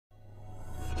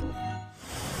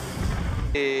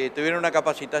Tuvieron una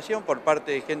capacitación por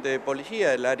parte de gente de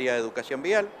policía del área de educación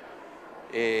vial.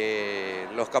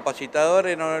 Los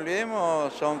capacitadores, no lo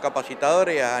olvidemos, son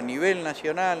capacitadores a nivel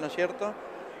nacional, ¿no es cierto?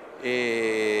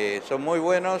 Son muy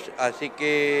buenos, así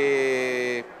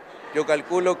que yo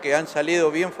calculo que han salido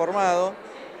bien formados.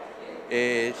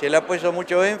 Se le ha puesto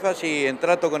mucho énfasis en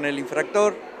trato con el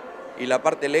infractor y la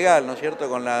parte legal, ¿no es cierto?,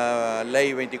 con la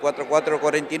ley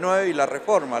 24.449 y la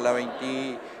reforma, la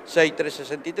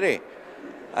 26.363.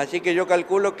 Así que yo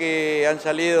calculo que han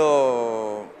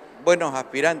salido buenos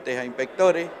aspirantes a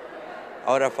inspectores.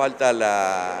 Ahora falta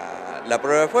la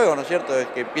prueba de fuego, ¿no es cierto?, es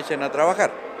que empiecen a trabajar.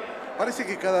 Parece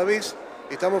que cada vez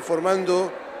estamos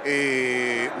formando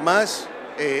más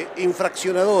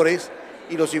infraccionadores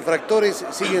y los infractores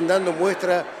siguen dando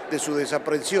muestra de su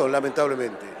desaprensión,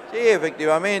 lamentablemente. Sí,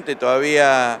 efectivamente,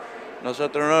 todavía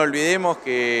nosotros no olvidemos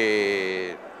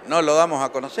que no lo damos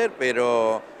a conocer,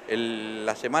 pero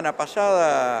la semana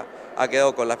pasada ha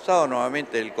quedado colapsado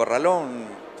nuevamente el corralón,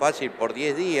 fácil por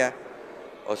 10 días.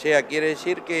 O sea, quiere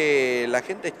decir que la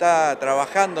gente está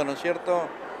trabajando, ¿no es cierto?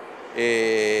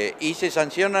 Y se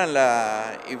sancionan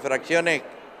las infracciones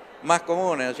más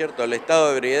comunes, ¿no es cierto? El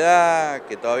estado de ebriedad,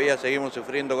 que todavía seguimos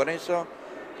sufriendo con eso,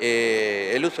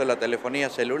 el uso de la telefonía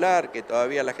celular, que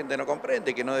todavía la gente no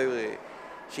comprende, que no debe,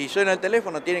 si suena el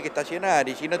teléfono tiene que estacionar,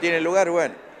 y si no tiene lugar,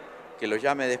 bueno, que lo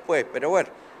llame después. Pero bueno,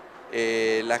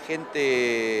 la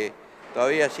gente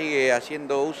todavía sigue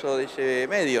haciendo uso de ese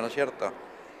medio, ¿no es cierto?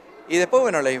 Y después,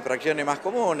 bueno, las infracciones más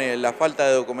comunes, la falta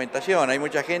de documentación. Hay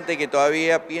mucha gente que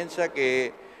todavía piensa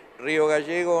que Río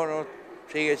Gallego no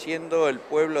sigue siendo el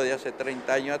pueblo de hace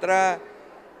 30 años atrás.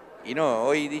 Y no,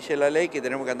 hoy dice la ley que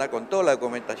tenemos que andar con toda la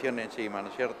documentación encima, ¿no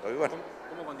es cierto? Y bueno.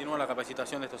 ¿Cómo continúa la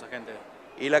capacitación de estos agentes?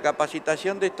 Y la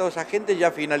capacitación de estos agentes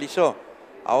ya finalizó.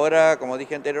 Ahora, como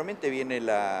dije anteriormente, viene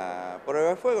la prueba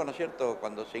de fuego, ¿no es cierto?,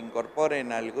 cuando se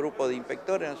incorporen al grupo de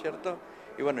inspectores, ¿no es cierto?,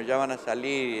 y bueno, ya van a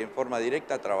salir en forma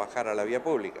directa a trabajar a la vía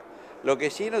pública. Lo que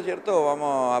sí, ¿no es cierto?,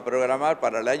 vamos a programar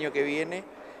para el año que viene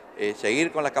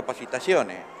seguir con las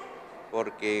capacitaciones,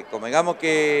 porque convengamos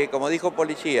que, como dijo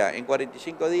policía, en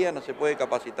 45 días no se puede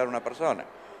capacitar una persona.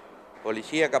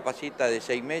 Policía capacita de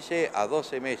 6 meses a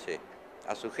 12 meses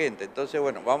a su gente, entonces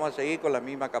bueno, vamos a seguir con la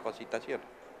misma capacitación.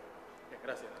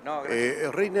 Gracias. No,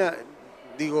 gracias. Reina,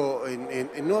 digo,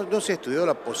 ¿no se ha estudiado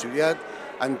la posibilidad,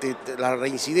 ante la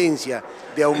reincidencia,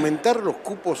 de aumentar los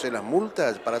cupos en las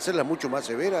multas para hacerlas mucho más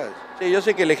severas? Sí, yo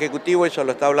sé que el Ejecutivo eso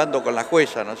lo está hablando con la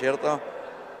jueza, ¿no es cierto?,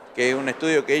 que es un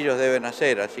estudio que ellos deben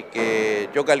hacer, así que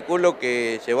yo calculo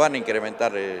que se van a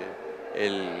incrementar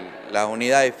las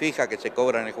unidades fijas que se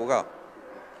cobran en el juzgado.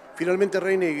 Finalmente,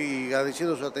 Reina, y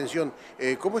agradeciendo su atención,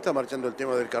 ¿cómo está marchando el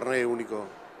tema del carnet único?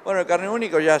 Bueno, el carnet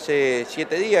único ya hace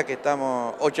 7 días que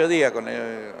estamos, 8 días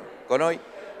con hoy,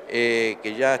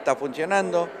 que ya está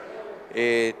funcionando.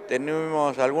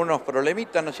 Tenemos algunos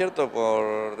problemitas, ¿no es cierto?,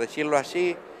 por decirlo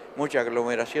así, mucha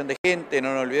aglomeración de gente.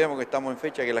 No nos olvidemos que estamos en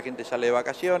fecha que la gente sale de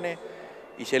vacaciones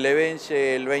y se le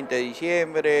vence el 20 de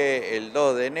diciembre, el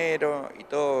 2 de enero y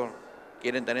todos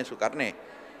quieren tener su carnet.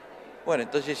 Bueno,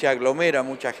 entonces se aglomera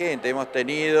mucha gente. Hemos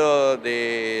tenido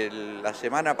de la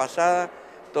semana pasada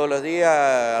todos los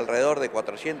días alrededor de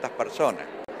 400 personas.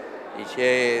 Y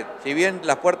si bien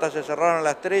las puertas se cerraron a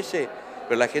las 13,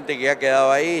 pero la gente que ha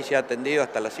quedado ahí se ha atendido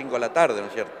hasta las 5 de la tarde, ¿no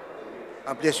es cierto?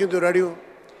 ¿Ampliación de horario?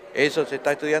 Eso se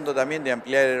está estudiando también, de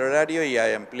ampliar el horario y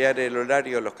a ampliar el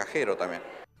horario de los cajeros también.